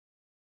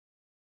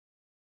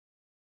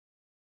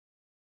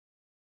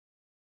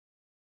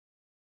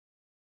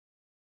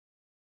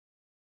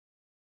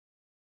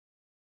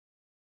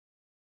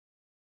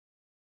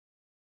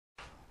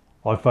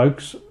Hi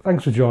folks,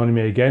 thanks for joining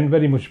me again.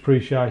 Very much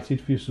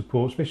appreciated for your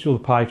support, especially all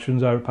the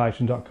patrons over at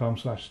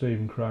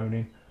patreon.com/Stephen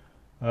Cronin.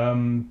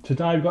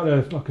 Today we've got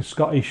a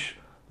Scottish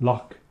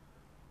loch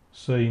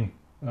scene.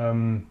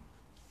 I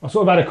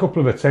sort of had a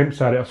couple of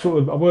attempts at it.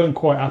 I weren't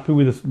quite happy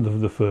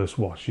with the first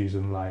washes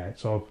and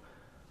layouts. So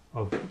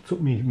I've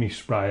took me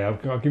spray.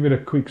 I'll give it a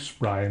quick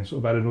spray and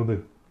sort of had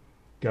another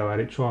go at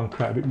it, try and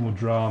create a bit more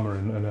drama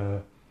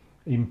and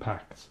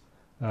impact.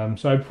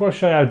 So before I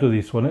show you how to do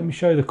this one, let me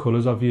show you the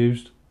colours I've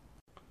used.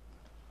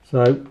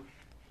 So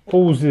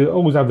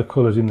always have the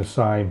colours in the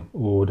same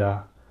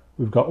order.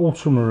 We've got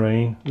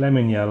ultramarine,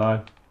 lemon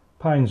yellow,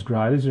 Payne's grey,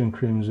 alizarin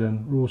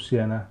crimson, raw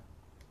sienna,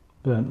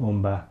 burnt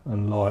umber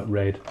and light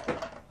red.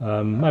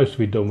 Most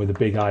of it done with a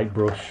big 8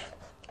 brush,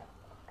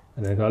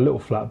 and then I've got a little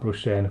flat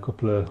brush there and a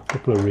couple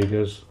of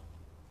riggers.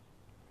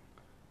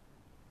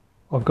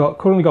 I've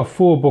currently got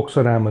 4 books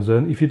on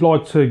Amazon. If you'd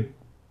like to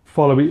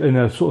follow it in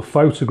a sort of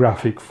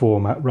photographic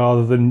format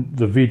rather than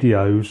the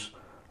videos,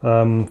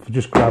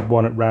 just grab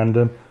one at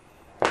random.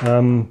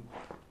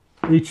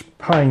 Each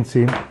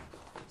painting,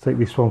 take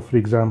this one for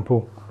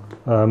example,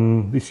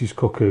 this is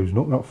Cuckoo's,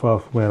 not far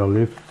from where I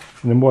live,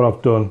 and then what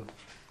I've done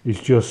is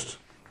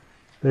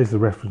there's the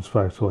reference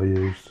photo I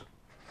used,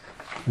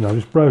 and I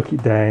just broke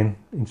it down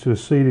into a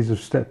series of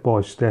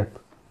step-by-step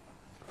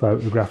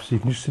photographs so you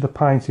can just see the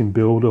painting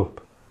build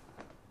up.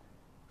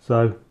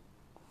 So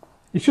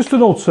it's just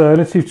an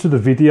alternative to the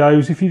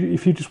videos if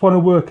you just want to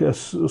work at a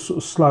sort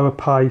of slower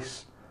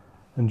pace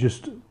and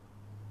just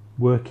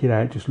work it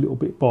out just little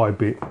bit by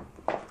bit.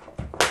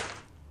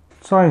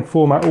 Same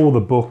format, all the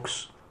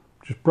books,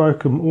 just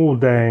broke them all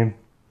down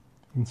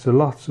into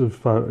lots of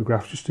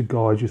photographs just to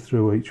guide you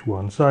through each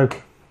one. So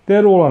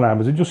they're all on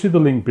Amazon, you'll see the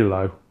link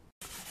below.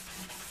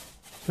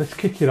 Let's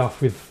kick it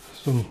off with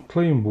some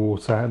clean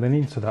water, and then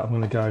into that I'm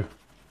going to go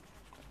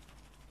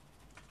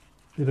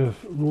a bit of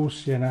raw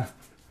sienna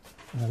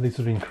and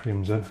alizarin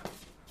crimson,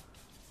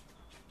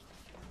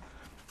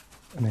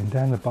 and then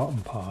down the bottom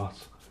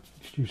part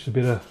just use a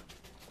bit of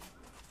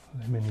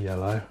lemon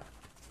yellow, a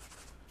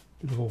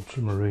bit of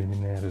ultramarine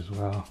in there as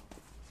well.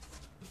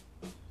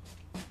 So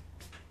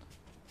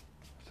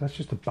that's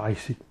just a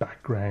basic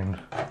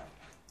background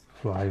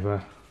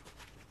flavour.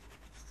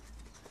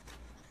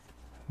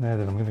 Now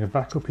then I'm going to go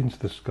back up into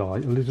the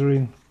sky,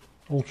 alizarin,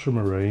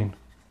 ultramarine.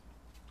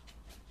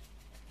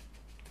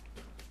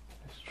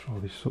 Let's try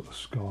this sort of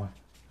sky.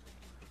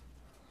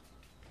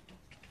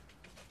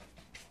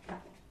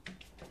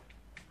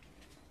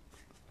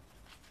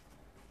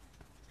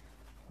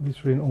 This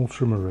is in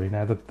ultramarine.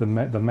 Now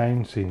the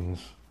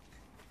mountains,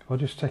 if I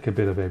just take a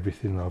bit of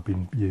everything that I've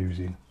been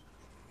using,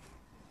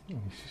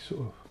 and this is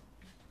sort of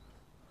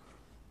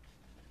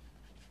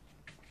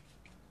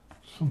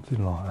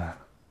something like that,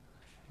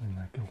 and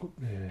I go up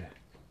there.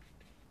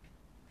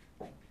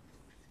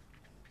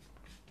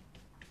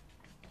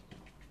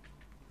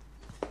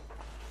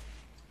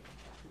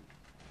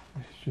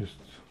 It's just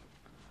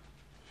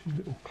a few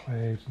little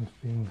clouds and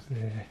things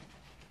there.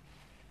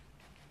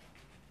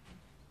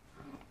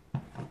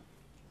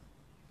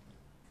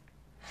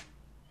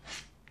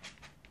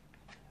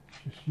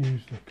 Just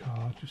use the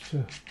card just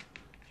to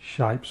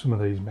shape some of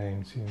these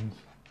mountains.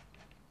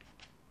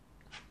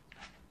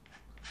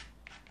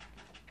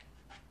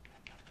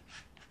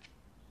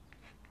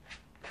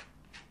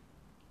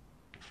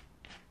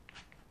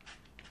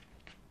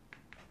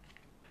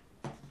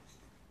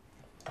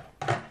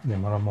 And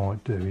then what I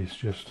might do is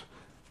just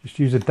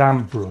use a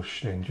damp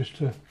brush then, just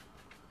to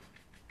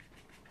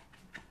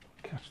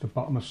catch the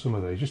bottom of some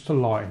of these, just to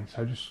lighten it,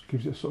 so it just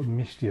gives it a sort of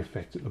misty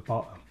effect at the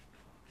bottom.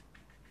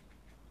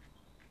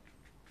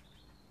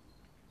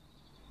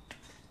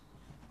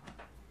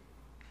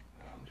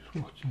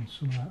 Watching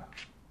some of that.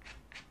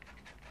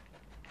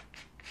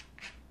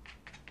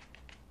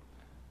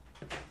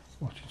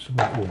 Watching some of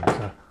that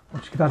water. I'm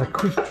just going to have a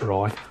quick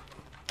dry.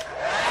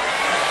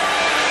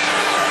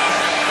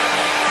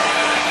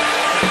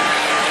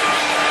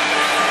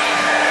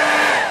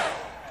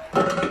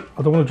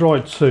 I don't want to dry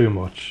it too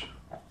much.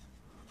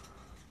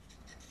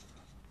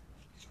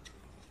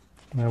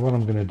 Now what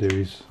I'm going to do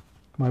is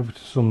come over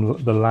to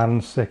the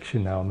land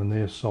section now on the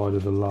near side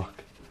of the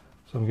loch.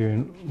 So I'm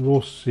going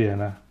raw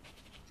sienna,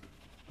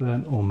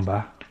 burnt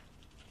umber.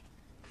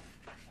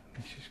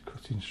 This is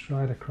cutting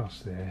straight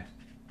across there.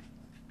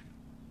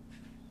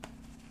 A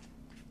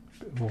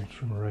bit of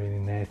ultramarine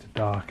in there to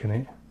darken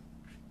it.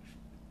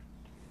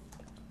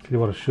 See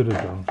what I should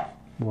have done,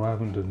 what I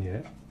haven't done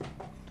yet.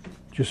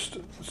 Just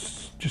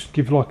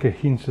give like a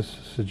hint, a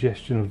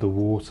suggestion of the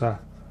water.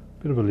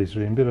 Bit of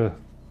alizarin, bit of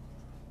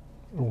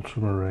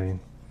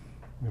ultramarine.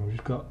 And we've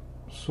just got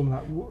some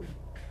of that.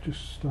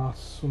 Just start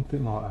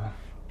something like that.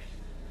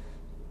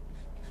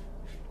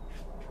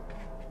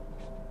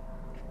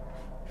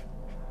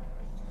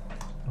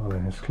 Well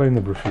then, let's clean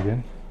the brush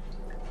again.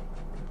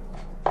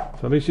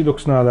 So at least it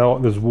looks now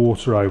like there's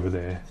water over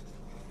there.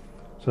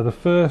 So the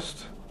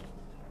first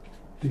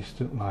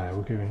distant layer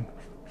we're going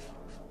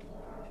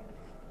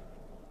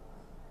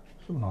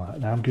something like that.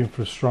 Now I'm going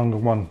for a stronger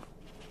one.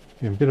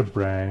 Doing a bit of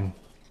brown,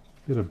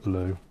 a bit of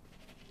blue.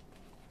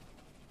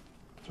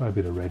 Throw a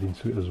bit of red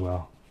into it as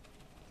well.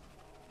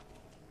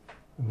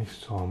 And this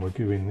time we're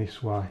going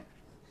this way.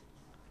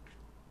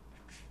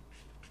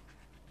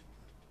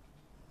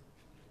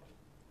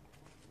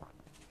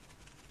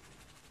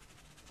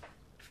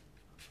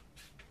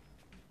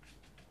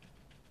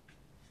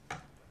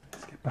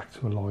 Let's get back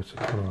to a lighter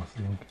colour, I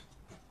think.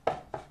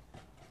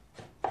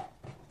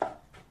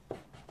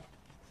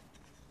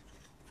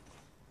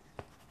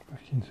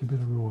 Back into a bit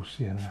of raw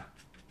sienna.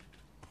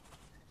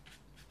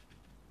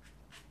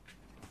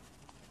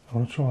 I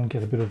want to try and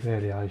get a bit of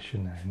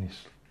variation now in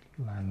this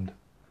land.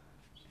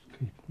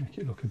 Make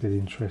it look a bit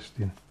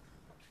interesting.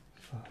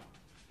 So.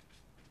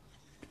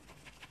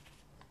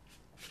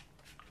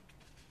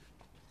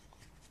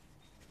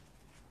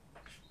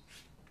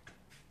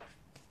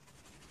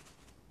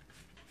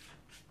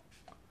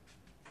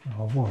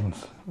 I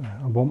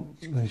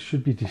want, there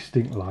should be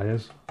distinct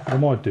layers. What I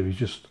might do is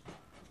just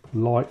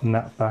lighten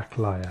that back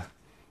layer.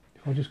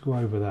 If I just go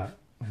over that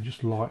and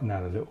just lighten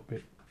that a little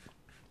bit.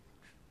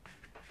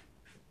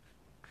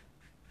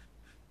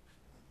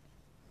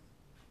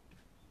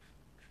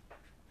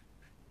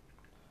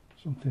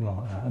 Something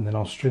like that, and then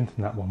I'll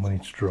strengthen that one when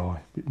it's dry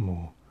a bit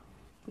more.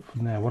 But for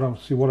now, what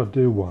I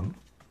do want,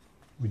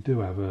 we do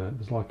have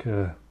there's like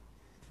a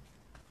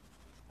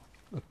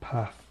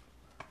path.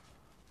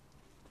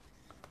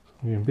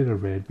 So a bit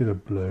of red, bit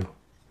of blue.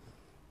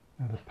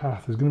 Now the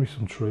path, there's going to be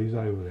some trees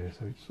over there,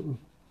 so it's sort of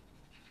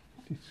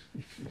it's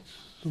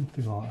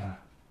something like that.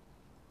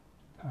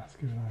 Path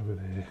going over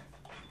there.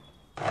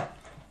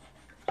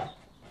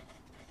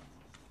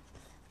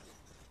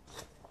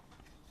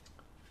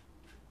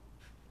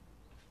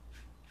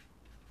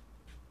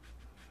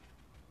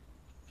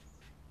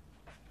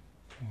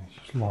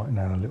 Just lighten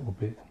that a little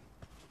bit.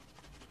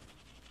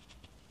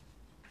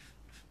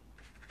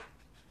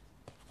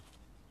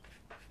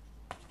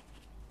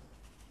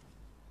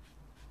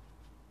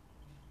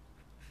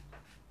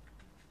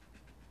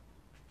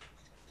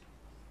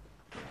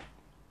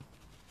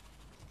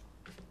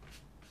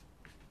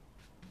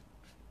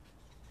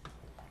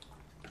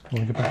 I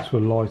want to go back to a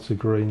lighter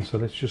green, so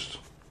let's just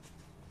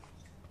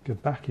go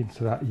back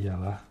into that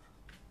yellow,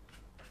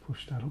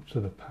 push that up to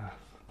the path.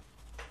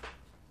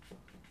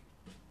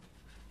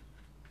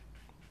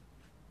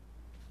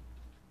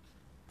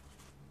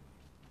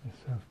 Let's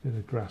have a bit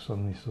of grass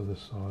on this other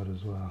side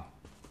as well.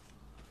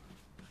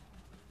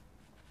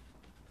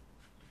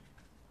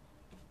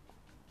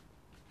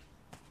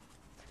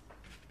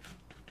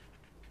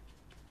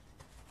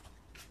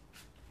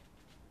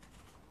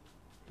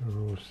 A bit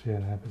of raw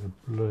sienna, a bit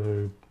of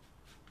blue.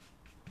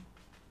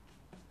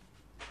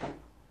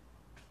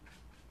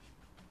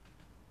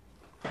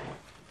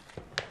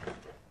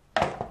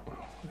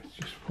 Let's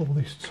just pull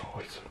this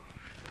tight.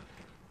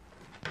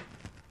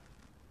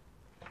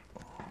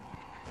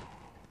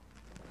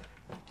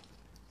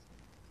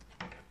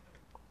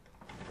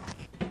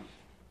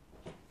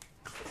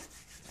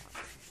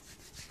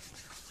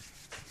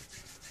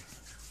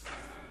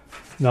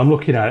 Now I'm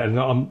looking at it and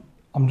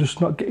I'm just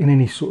not getting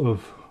any sort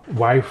of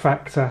wow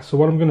factor. So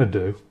what I'm going to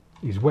do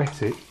is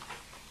wet it.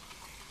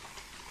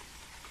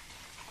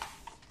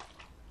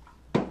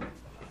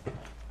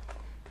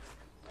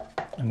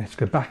 And let's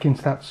go back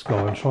into that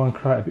sky and try and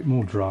create a bit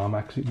more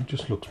drama because it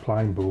just looks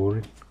plain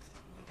boring.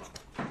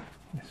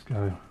 Let's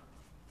go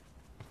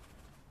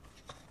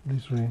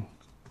alizarin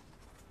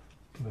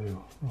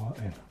blue right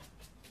in.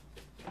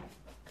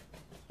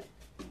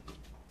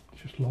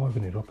 Just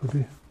liven it up a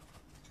bit.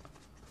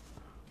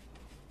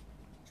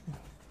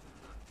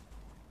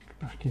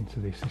 Back into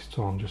this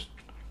time, just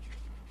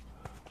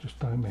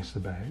don't mess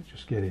about,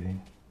 just get it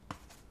in.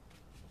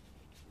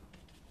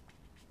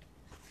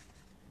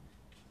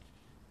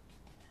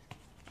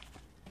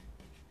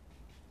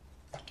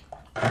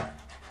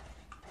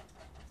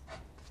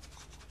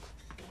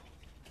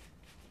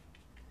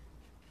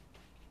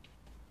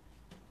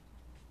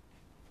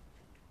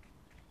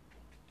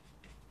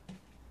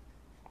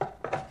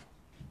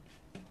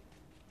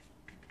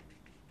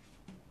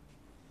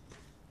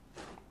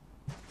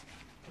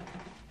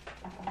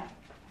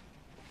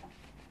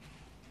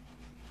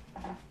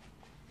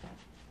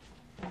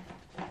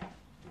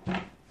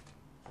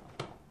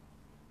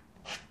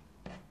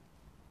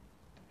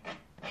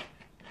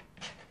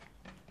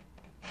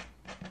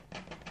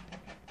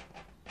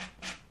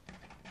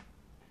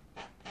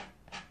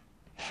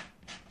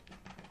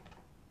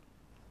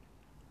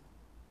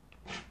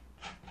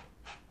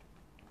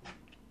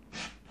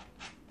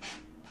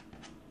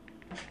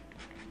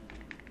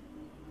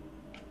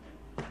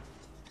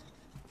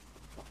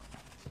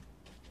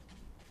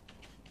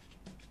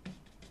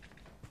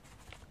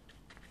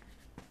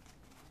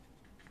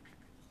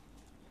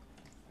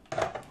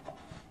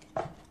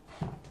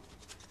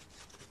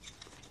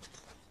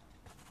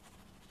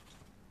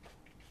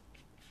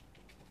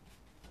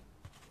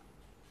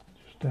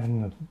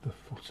 Down the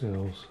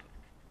foothills.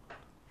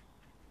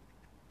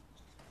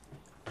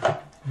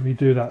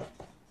 Redo that.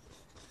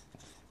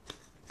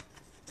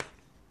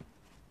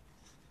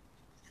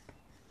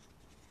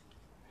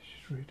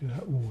 Just redo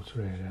that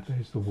water area.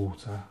 There's the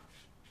water.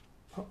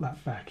 Pop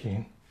that back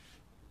in.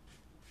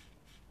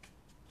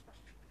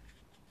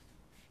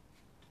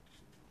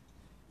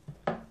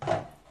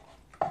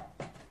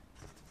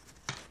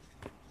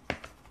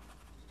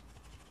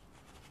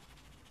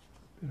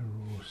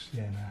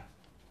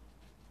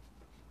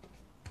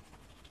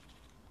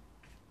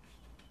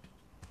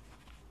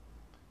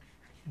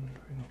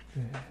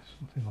 Yeah,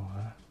 something like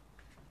that.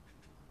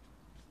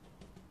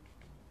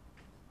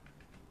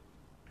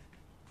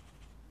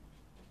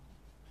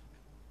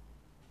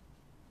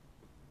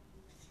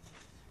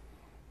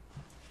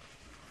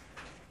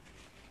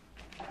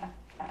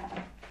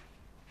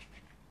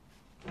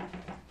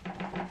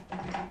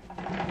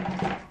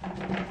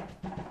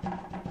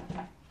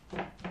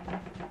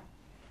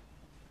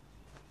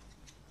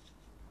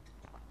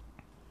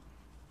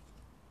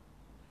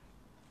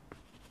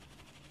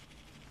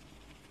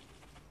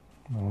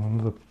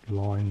 Another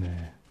line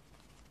there.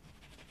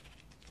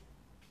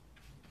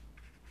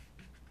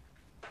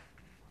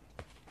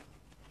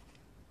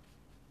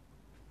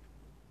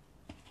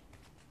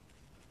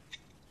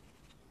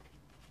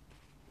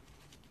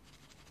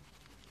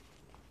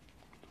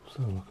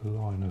 Also like a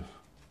line of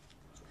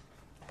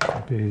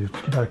maybe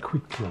a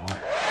quick dry.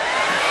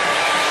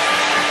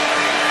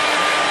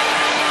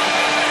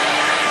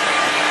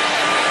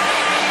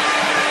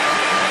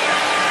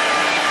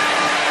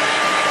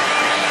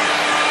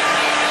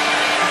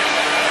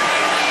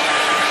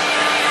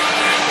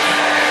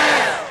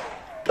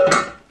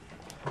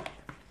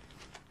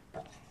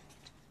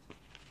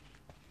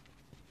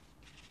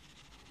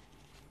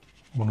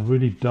 I want a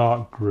really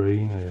dark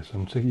green here, so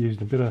I'm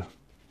using a bit of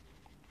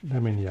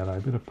lemon yellow,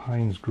 a bit of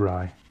Payne's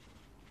grey.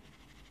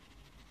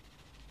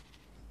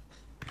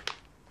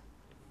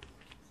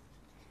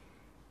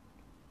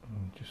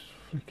 And just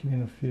flicking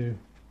in a few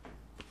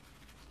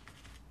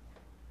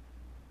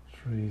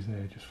trees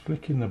there, just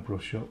flicking the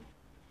brush up.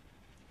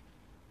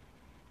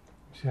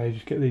 See how you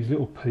just get these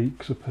little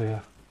peaks up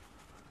here.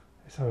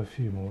 Let's have a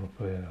few more up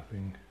here, I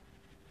think.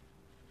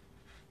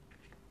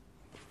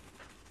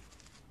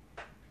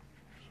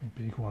 Some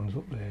big ones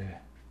up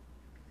there.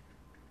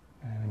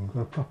 And we've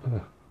got a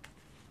proper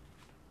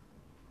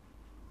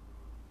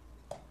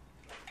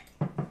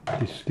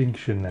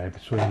distinction there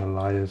between the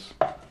layers.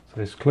 So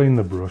let's clean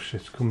the brush,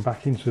 let's come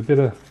back into a bit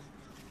of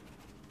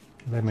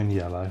lemon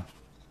yellow.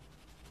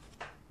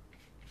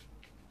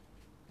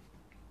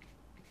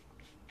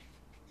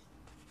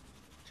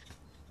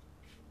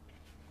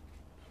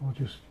 So I'll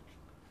just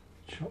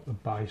chop the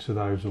base of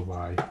those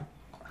away,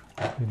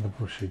 clean the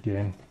brush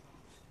again.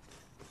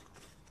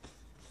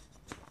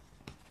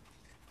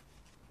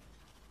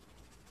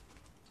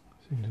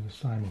 Do the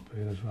same up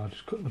here as well,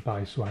 just cut the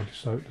base away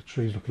just so the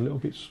trees look a little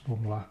bit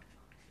smaller,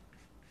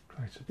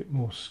 creates a bit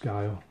more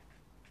scale.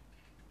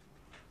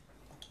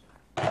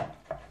 Bit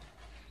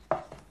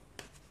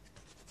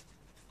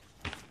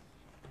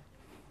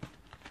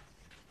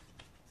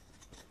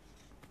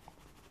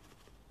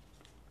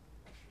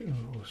of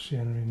a little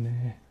sienna in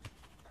there.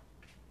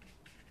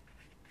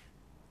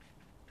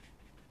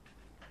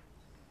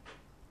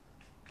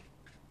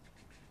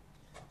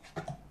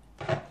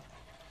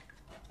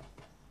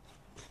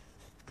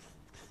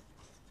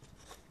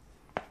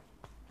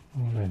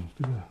 And then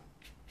a bit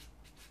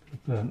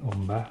of burnt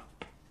umber,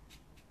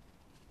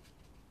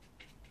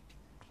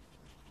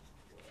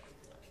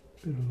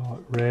 bit of light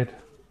red,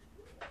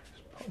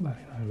 just pop that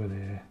in over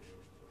there.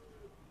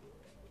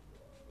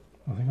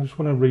 I think I just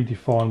want to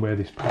redefine where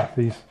this path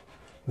is.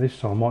 This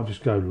time I might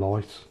just go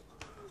light.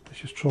 Let's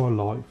just try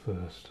light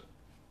first.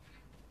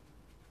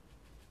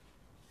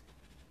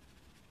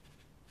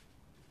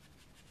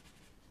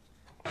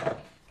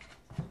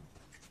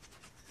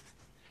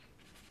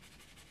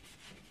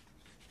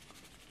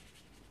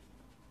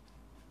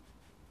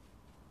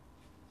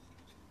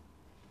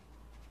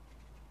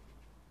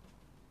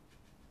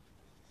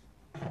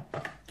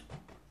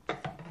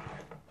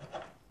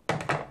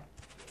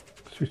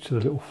 Switch to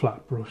the little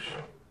flat brush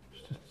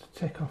just to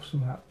take off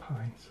some of that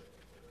paint.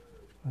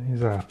 And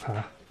here's our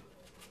path.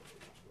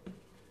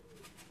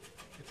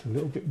 It's a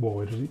little bit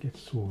wide as it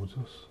gets towards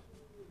us.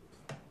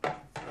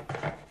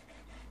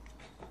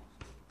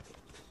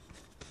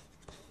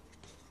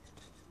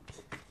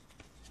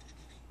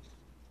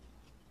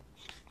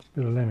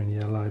 Bit of lemon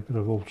yellow, bit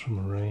of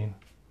ultramarine.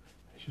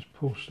 Let's just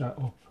push that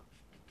up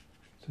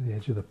to the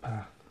edge of the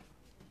path.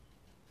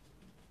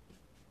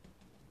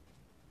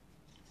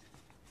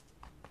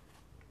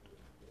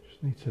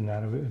 Need to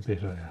narrow it a bit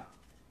here.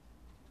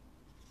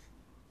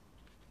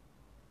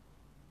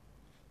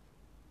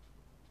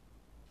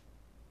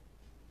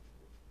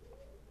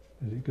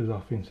 As it goes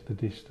off into the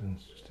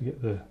distance, just to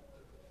get the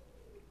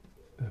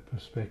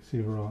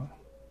perspective right.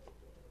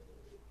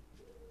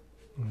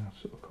 And that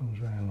sort of comes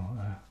round like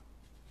that.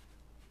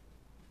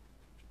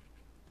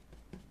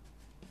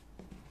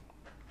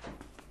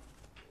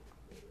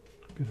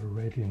 A bit of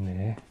red in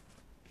there.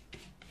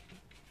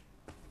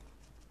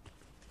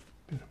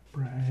 A bit of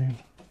brown.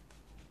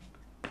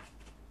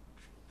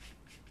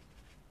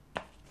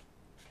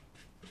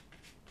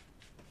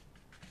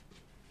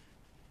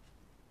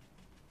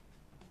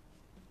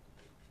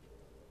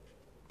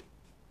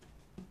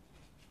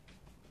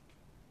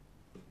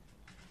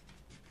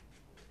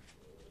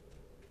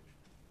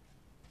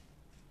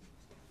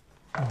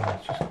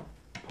 Let's just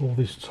pull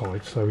this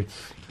tight so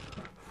it's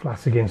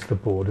flat against the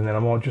board, and then I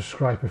might just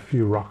scrape a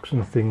few rocks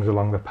and things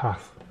along the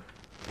path,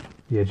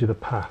 the edge of the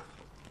path,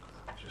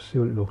 just see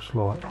what it looks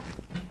like.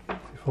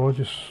 If I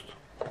just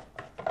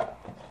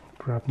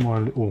grab my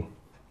little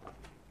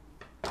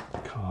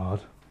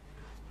card.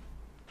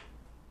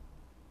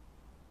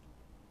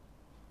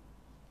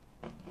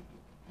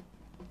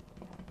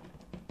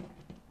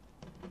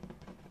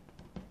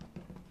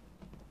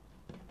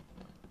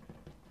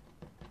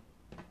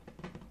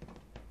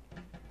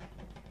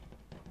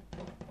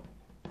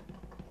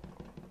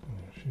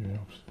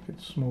 It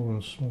gets smaller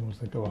and smaller as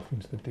they go off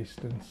into the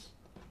distance.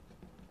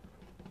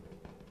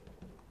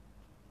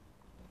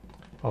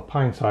 I'll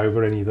paint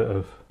over any that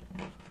have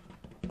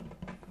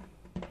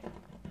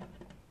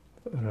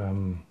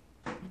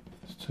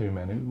there's too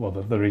many. Well,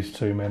 there is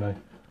too many.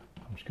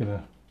 I'm just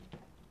gonna.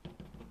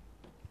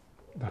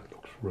 That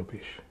looks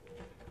rubbish.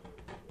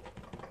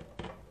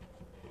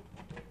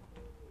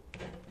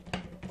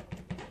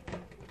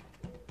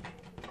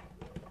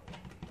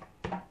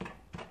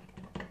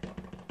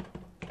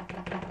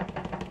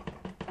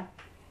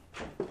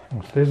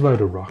 There's a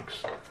load of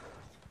rocks.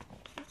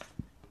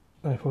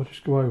 If I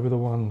just go over the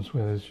ones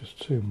where there's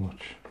just too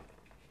much.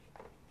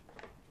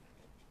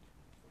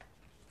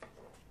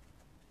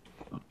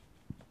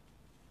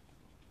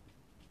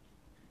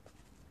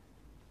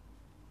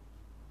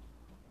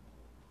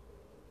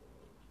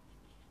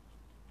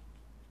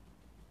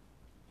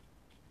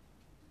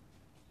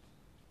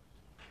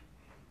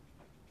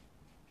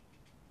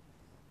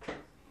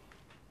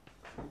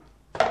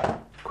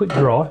 Quick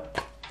dry.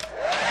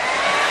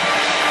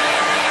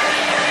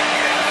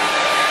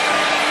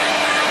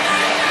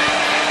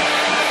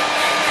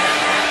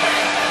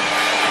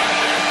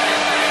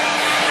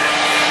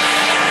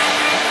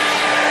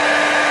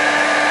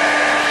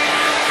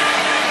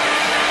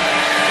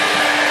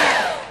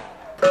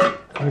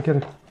 I get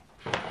a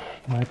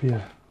maybe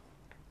a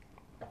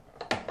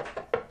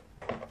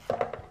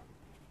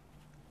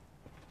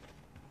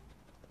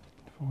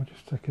if I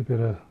just take a bit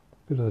of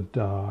the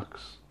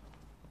darks.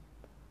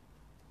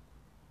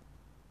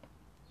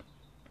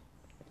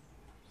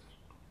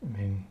 I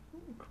mean,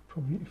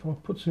 probably if I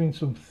put some in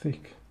some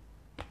thick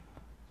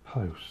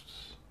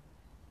posts.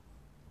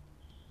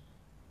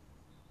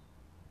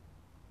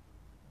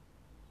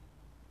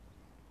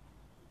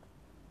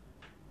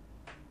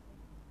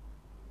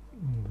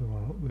 The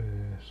one up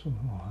there,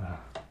 something like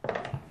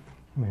that.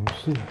 I mean,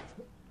 see,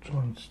 try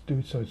and do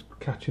it so it's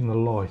catching the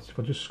light. If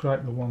I just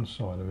scrape the one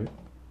side of it.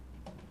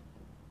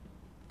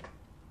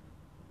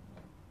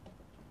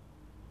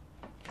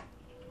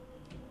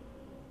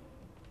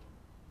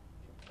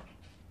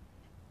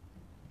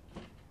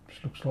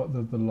 Just looks like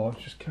the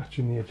light's just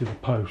catching the edge of the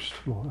post,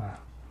 like that.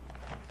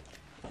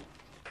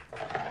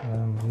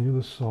 On the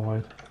other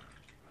side,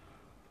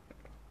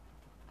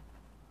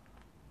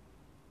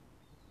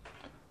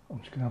 I'm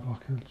just going to have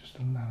like just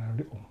a narrow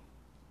little.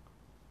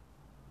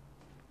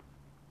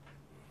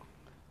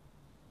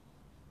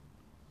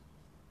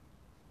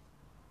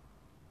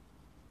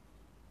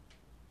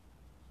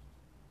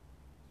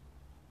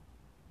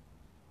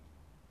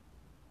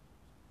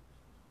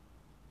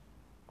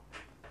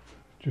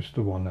 Just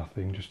the one, I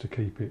think, just to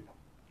keep it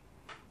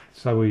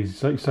so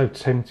easy. It's so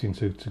tempting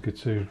to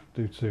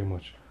do too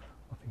much.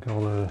 I think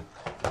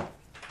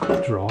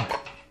I'll dry.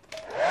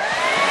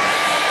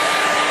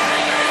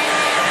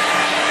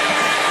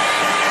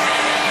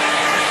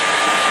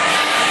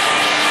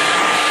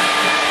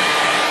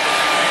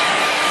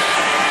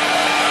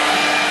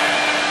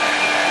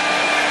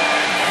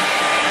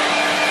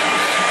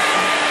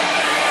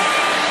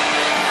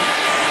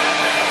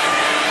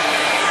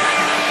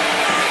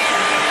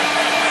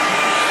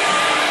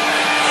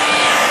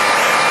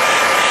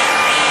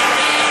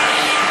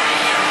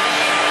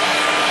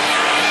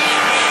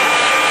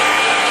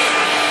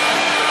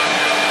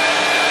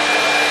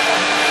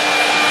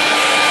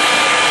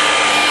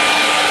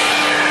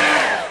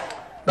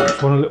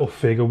 Want a little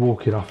figure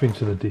walking off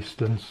into the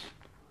distance,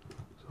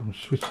 so I'm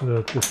switching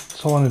to the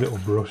tiny little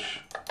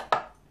brush.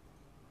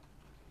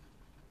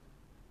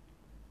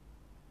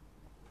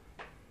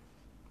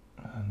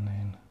 And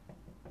then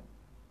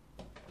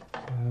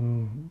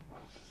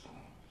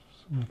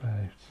something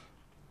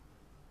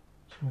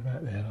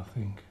about there, I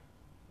think.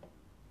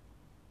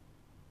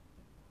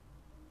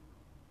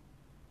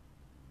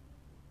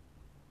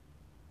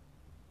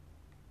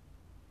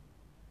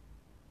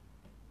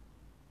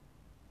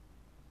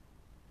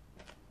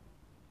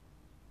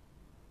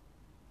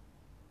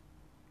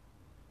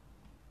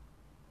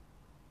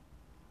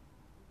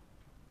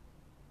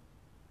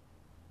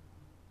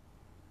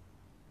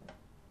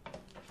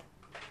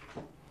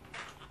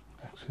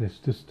 Let's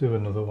just do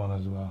another one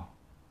as well.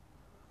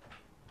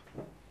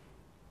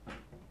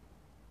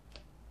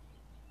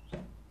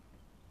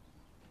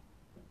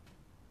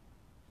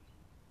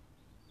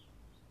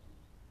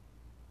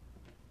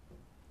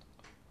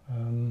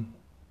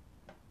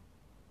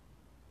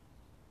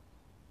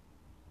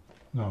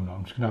 No,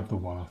 I'm just going to have the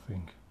one, I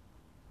think.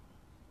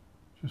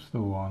 Just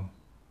the one.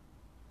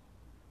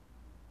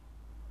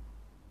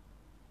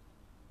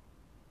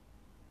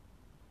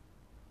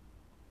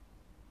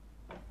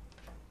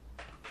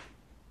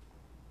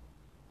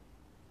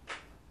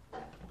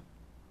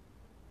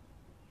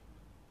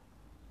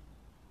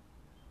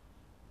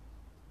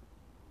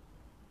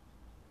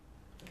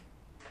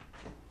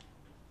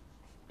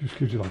 Just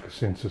gives you like a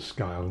sense of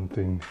scale and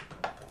things.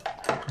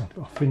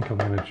 I think I'm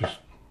going to just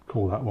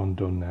call that one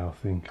done now, I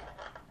think.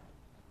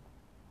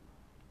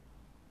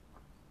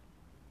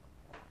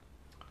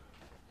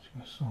 Just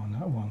going to sign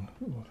that one.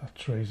 Oh, that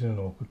tree's in an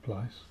awkward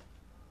place.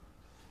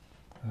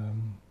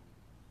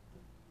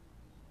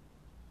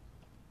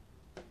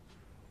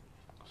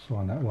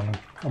 Sign that one.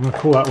 I'm going to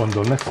call that one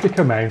done. Let's stick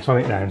a mount on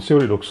it now and see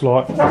what it looks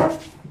like.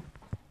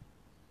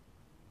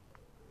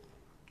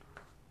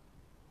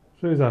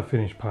 So here's our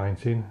finished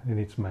painting in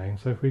its mount.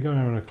 So if we go and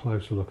have a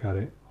closer look at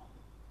it.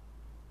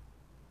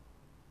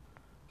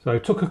 So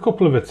it took a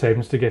couple of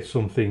attempts to get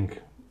something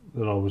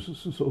that I was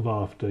sort of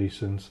half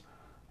decent.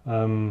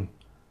 So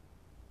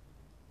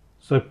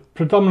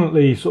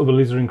predominantly sort of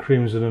alizarin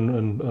crimson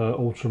and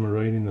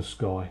ultramarine in the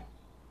sky.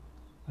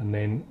 And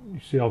then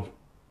you see I've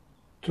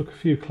took a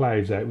few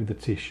clouds out with the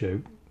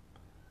tissue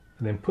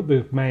and then put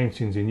the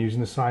mountains in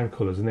using the same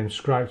colours and then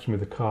scraped them with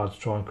the card to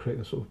try and create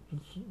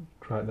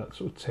that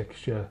sort of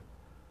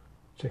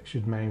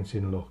textured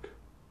mountain look.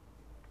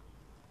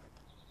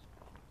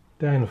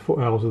 Down the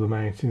foothills of the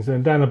mountains,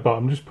 then down the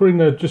bottom, just putting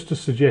just a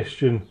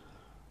suggestion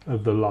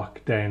of the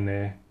loch down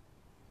there.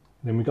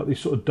 Then we've got this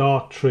sort of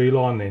dark tree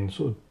line then,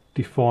 sort of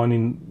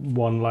defining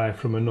one layer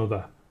from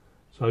another.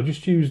 So I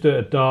just used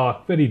a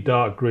dark, very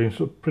dark green,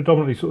 sort of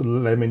predominantly sort of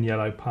lemon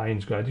yellow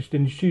Payne's grey. Just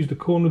used the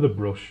corner of the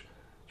brush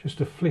just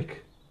to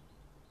flick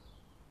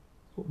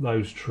up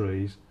those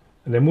trees.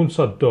 And then once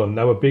I'd done,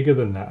 they were bigger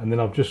than that. And then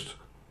I've just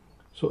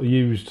sort of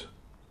used,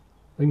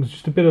 I think it's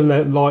just a bit of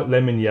light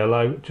lemon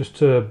yellow just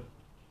to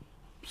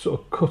sort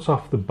of cut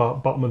off the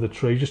bottom of the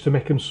tree, just to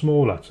make them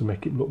smaller, to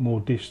make it look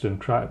more distant,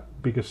 create a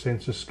bigger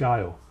sense of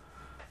scale.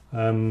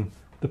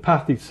 The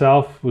path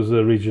itself was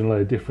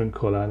originally a different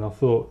colour, and I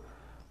thought,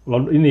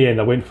 well, in the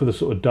end I went for the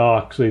sort of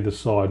darks either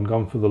side and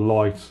gone for the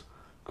light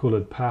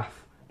coloured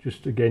path.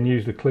 Just again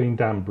use the clean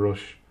damp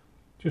brush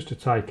just to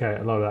take out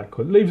a lot of that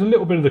colour. It leaves a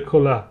little bit of the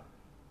colour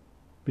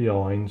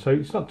behind, so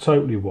it's not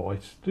totally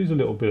white. There's a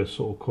little bit of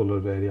sort of colour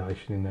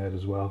variation in there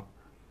as well.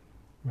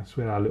 That's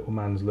where our little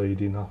man's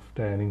leading off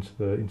down into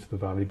the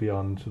valley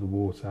beyond to the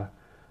water.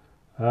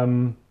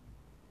 You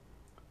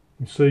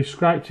see,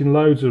 scraped in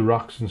loads of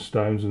rocks and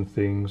stones and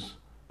things,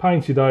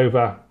 painted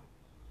over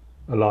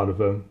a lot of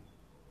them.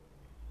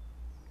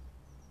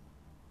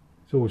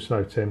 It's always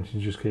so tempting to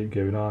just keep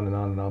going on and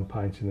on and on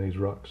painting these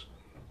rocks.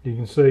 You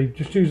can see,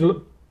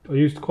 I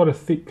used quite a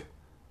thick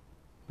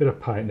bit of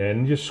paint there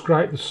and just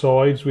scrape the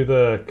sides with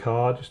a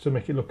card just to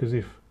make it look as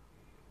if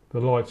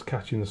the light's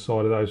catching the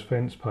side of those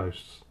fence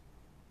posts.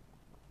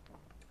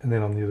 And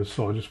then on the other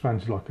side, just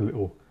fancy like a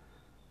little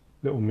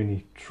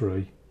mini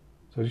tree.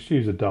 So I just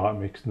use a dark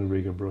mix and the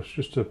rigger brush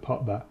just to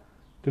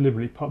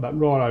deliberately pop that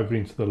right over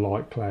into the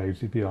light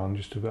clouds beyond,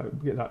 just to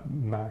get that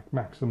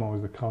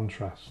maximise the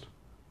contrast.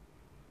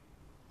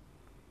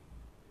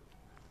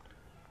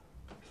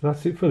 So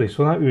that's it for this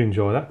one. I hope you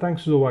enjoy that.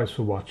 Thanks as always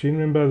for watching.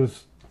 Remember to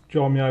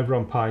join me over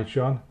on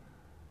Patreon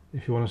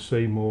if you want to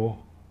see more.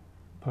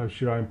 Post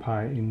your own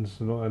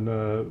paintings and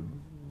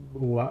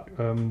all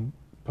that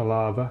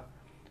palaver.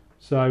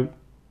 So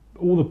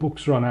all the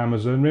books are on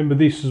Amazon. Remember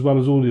this as well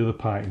as all the other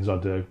paintings I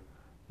do.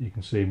 You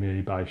can see my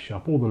eBay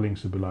shop. All the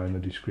links are below in the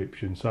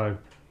description. So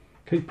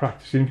keep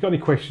practicing. If you've got any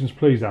questions,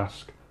 please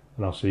ask,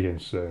 and I'll see you again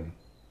soon.